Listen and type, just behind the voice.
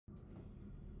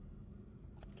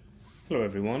Hello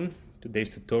everyone, today's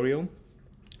tutorial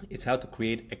is how to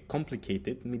create a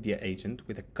complicated media agent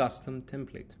with a custom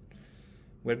template.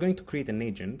 We're going to create an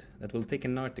agent that will take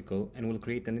an article and will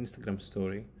create an Instagram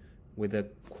story with a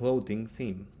quoting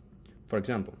theme. For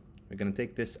example, we're going to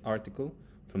take this article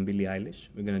from Billie Eilish,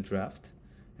 we're going to draft,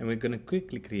 and we're going to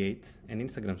quickly create an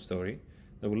Instagram story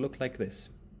that will look like this.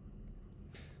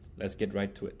 Let's get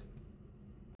right to it.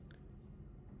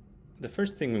 The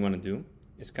first thing we want to do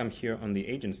is come here on the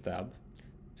Agents tab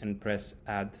and press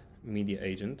Add Media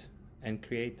Agent and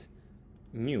create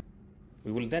New.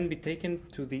 We will then be taken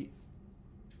to the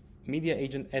Media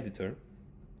Agent editor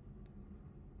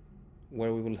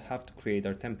where we will have to create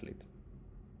our template.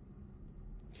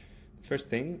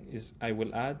 First thing is I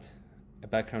will add a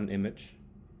background image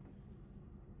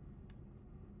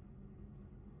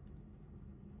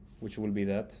which will be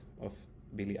that of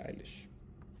Billie Eilish.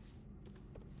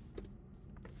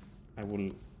 I will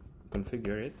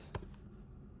configure it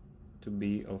to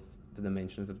be of the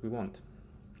dimensions that we want.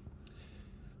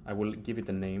 I will give it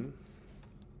a name,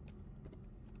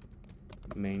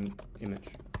 main image,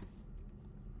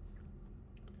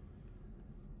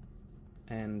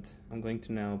 and I'm going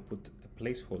to now put a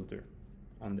placeholder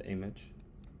on the image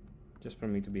just for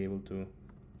me to be able to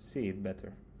see it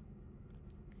better.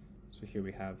 So here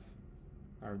we have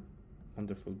our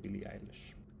wonderful Billie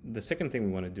Eilish. The second thing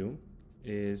we want to do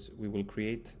is we will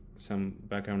create some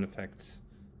background effects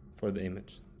for the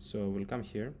image. So we'll come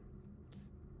here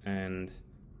and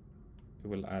we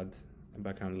will add a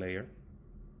background layer.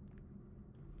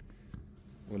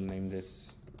 We'll name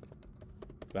this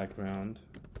background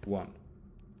 1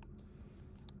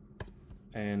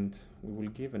 and we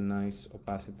will give a nice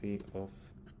opacity of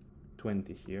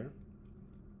 20 here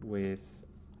with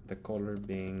the color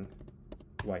being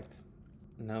white.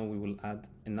 Now we will add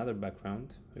another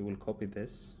background. We will copy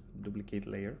this, duplicate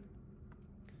layer,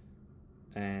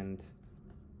 and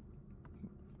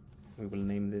we will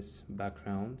name this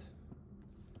background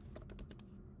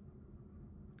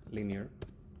linear.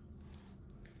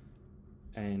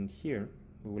 And here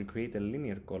we will create a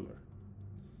linear color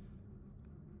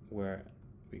where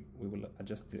we will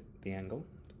adjust the angle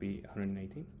to be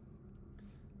 180,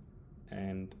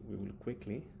 and we will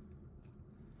quickly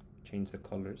change the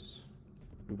colors.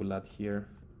 We will add here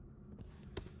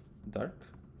dark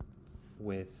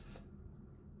with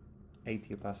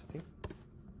 80 opacity,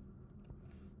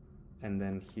 and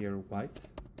then here white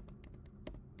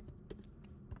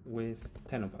with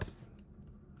 10 opacity,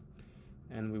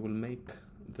 and we will make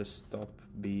the stop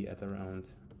be at around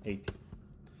 80.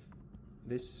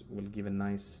 This will give a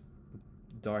nice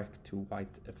dark to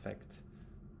white effect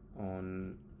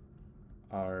on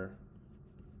our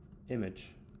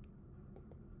image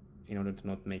in order to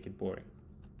not make it boring.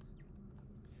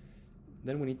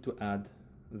 Then we need to add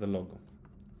the logo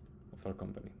of our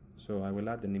company. So I will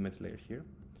add an image layer here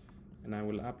and I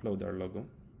will upload our logo.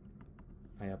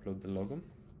 I upload the logo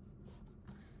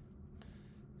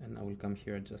and I will come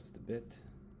here, adjust it a bit.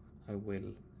 I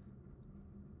will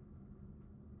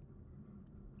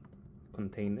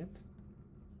contain it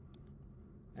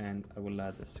and I will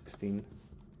add a 16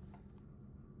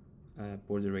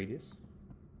 border radius.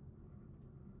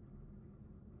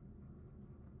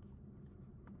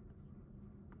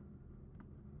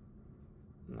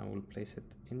 And I will place it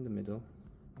in the middle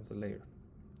of the layer.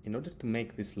 In order to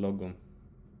make this logo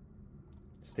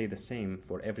stay the same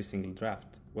for every single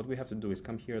draft, what we have to do is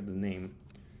come here at the name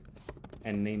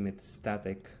and name it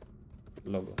static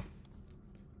logo.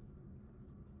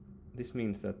 This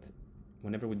means that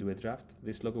whenever we do a draft,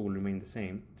 this logo will remain the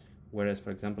same, whereas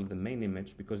for example the main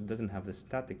image, because it doesn't have the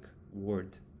static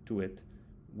word to it,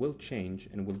 will change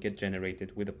and will get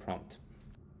generated with a prompt.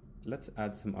 Let's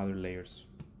add some other layers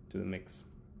to the mix.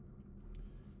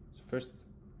 So first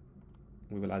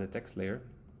we will add a text layer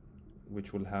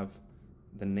which will have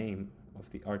the name of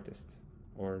the artist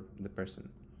or the person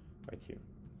right here.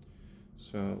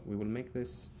 So we will make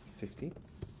this 50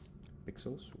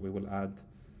 pixels. We will add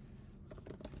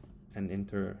an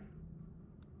enter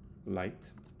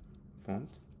light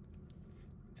font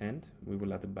and we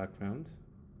will add a background.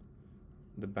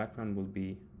 The background will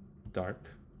be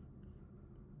dark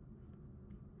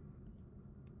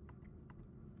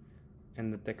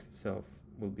and the text itself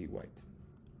will be white.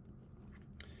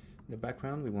 The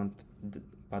background we want the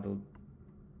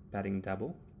padding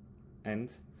double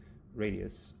and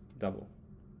radius double.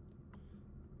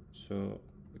 So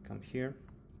we come here,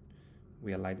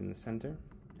 we align in the center,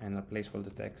 and our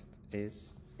placeholder text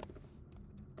is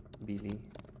Billie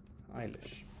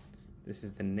Eilish. This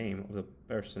is the name of the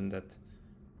person that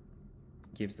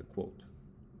gives the quote.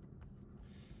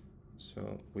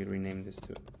 So we rename this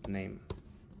to name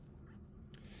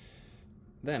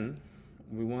Then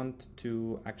we want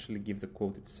to actually give the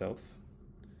quote itself.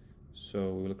 So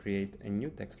we will create a new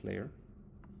text layer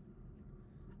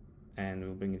and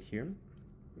we'll bring it here.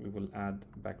 We will add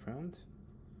background.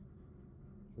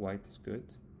 White is good.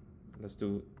 Let's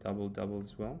do double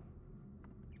as well.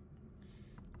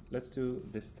 Let's do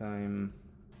this time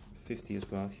 50 as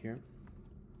well here.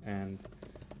 And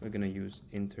we're gonna use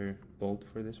inter bold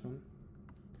for this one.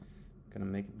 Gonna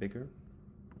make it bigger.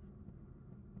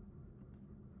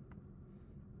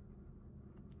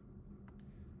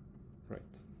 Right.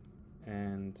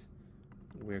 And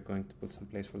we're going to put some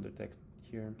placeholder text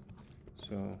here.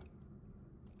 So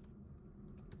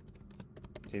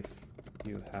if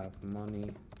you have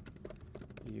money,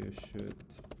 you should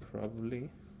probably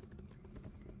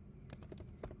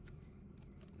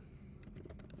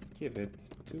give it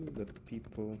to the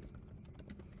people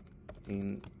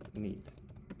in need.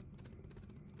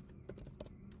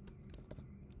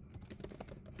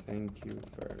 Thank you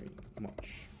very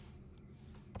much.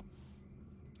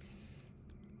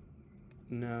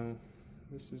 Now,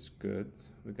 this is good.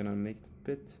 We're gonna make it a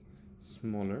bit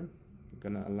smaller. We're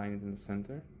gonna align it in the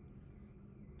center.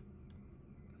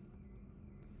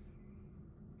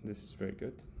 This is very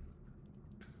good.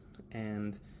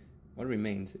 And what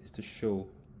remains is to show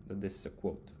that this is a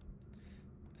quote.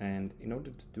 And in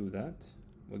order to do that,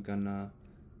 we're gonna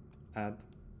add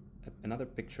another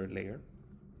picture layer,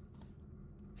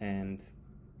 and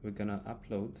we're gonna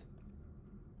upload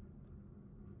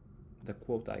the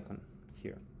quote icon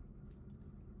here.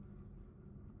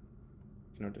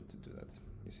 In order to do that,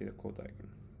 you see the quote icon.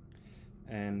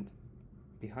 And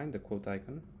behind the quote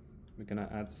icon, we're gonna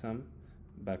add some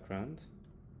background.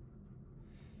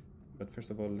 But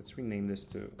first of all, let's rename this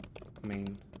to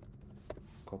main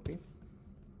copy.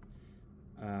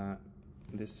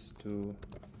 This to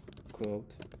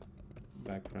quote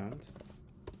background.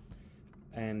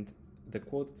 And the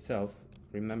quote itself,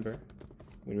 remember,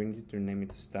 we need to rename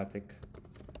it to static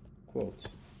quotes,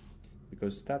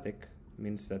 because static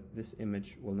means that this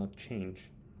image will not change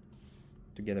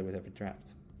together with every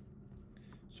draft.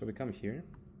 So we come here,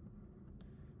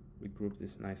 we group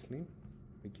this nicely,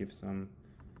 we give some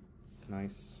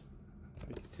nice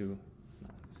 32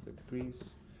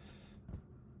 degrees.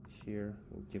 Here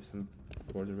we'll give some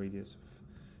border radius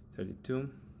of 32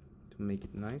 to make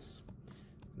it nice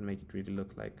and make it really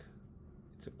look like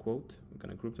it's a quote. We're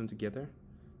gonna group them together.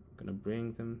 We're gonna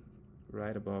bring them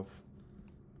right above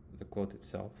the quote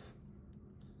itself.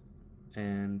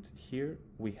 And here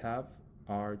we have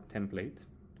our template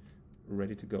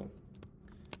ready to go.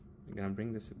 We're gonna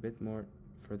bring this a bit more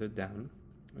further down.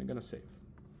 We're gonna save.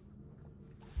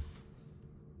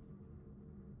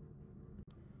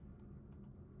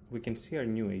 We can see our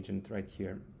new agent right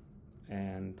here,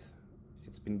 and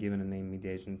it's been given a name,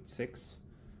 Media Agent 6.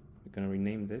 We're gonna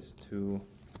rename this to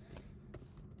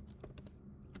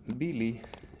Billy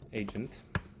Agent,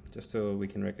 just so we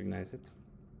can recognize it.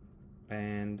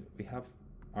 And we have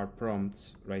our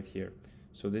prompts right here.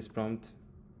 So this prompt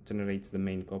generates the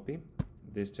main copy,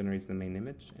 this generates the main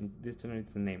image, and this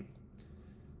generates the name.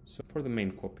 So for the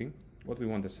main copy, what we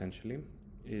want essentially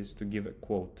is to give a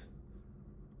quote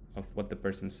of what the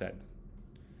person said.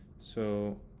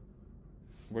 So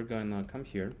we're gonna come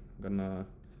here, gonna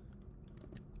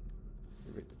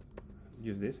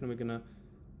use this, and we're gonna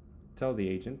tell the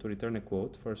agent to return a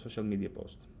quote for a social media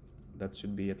post. That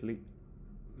should be at least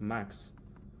max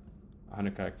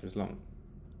 100 characters long.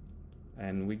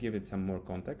 And we give it some more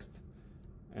context,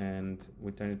 and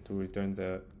we turn it to return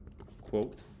the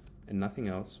quote and nothing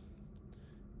else.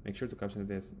 Make sure to caption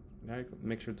this,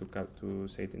 make sure to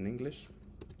say it in English,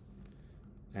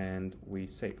 and we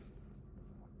save.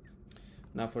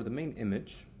 Now for the main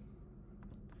image,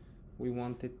 we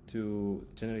wanted to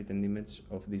generate an image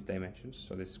of these dimensions,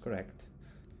 so this is correct.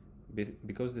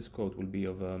 Because this quote will be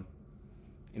of an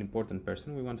important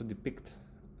person, we want to depict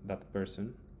that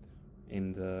person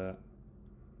in the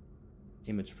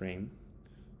image frame.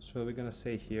 So we're gonna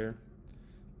say here,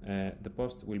 the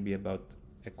post will be about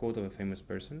a quote of a famous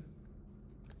person.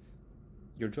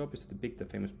 Your job is to depict the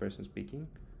famous person speaking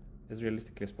as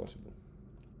realistically as possible.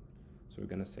 So we're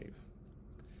gonna save.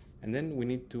 And then we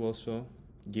need to also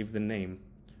give the name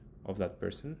of that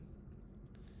person.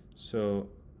 So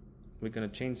we're gonna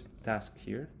change the task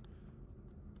here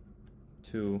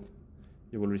to,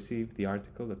 you will receive the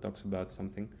article that talks about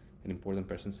something an important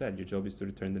person said. Your job is to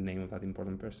return the name of that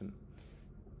important person.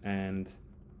 And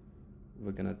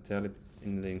we're gonna tell it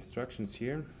in the instructions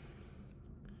here,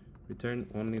 return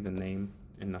only the name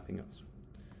and nothing else.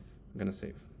 I'm gonna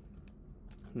save.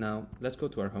 Now let's go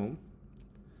to our home.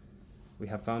 We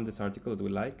have found this article that we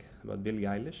like about Billie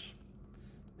Eilish,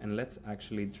 and let's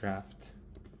actually draft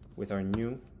with our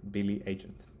new Billy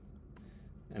agent.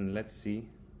 And let's see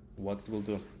what it will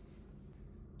do.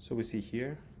 So we see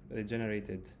here that it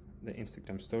generated the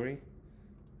Instagram story,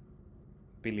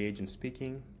 Billy agent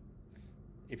speaking.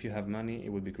 If you have money, it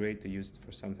would be great to use it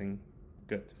for something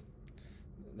good.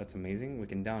 That's amazing. We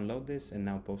can download this and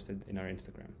now post it in our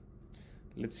Instagram.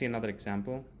 Let's see another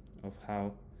example of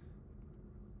how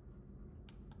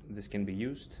this can be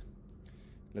used.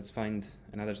 Let's find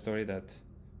another story that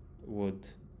would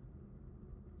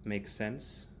make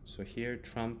sense. So here,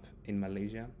 Trump in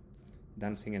Malaysia,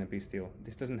 dancing in a peace deal.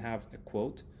 This doesn't have a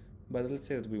quote, but let's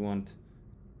say that we want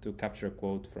to capture a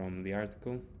quote from the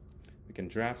article. We can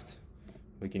draft,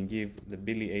 we can give the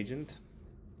Billy agent,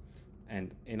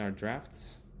 and in our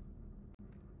drafts,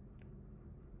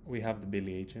 we have the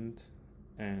Billy agent,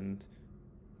 and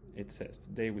it says,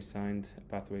 today we signed a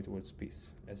pathway towards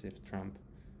peace, as if Trump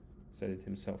said it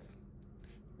himself.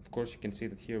 Of course, you can see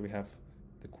that here we have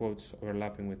the quotes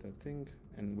overlapping with the thing,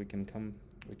 and we can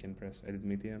press edit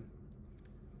media,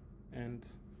 and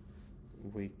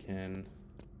we can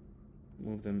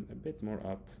move them a bit more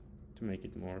up to make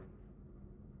it more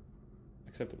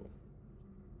acceptable.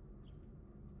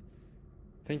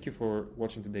 Thank you for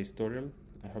watching today's tutorial.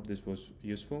 I hope this was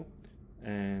useful,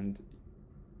 and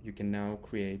you can now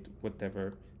create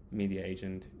whatever media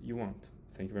agent you want.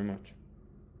 Thank you very much.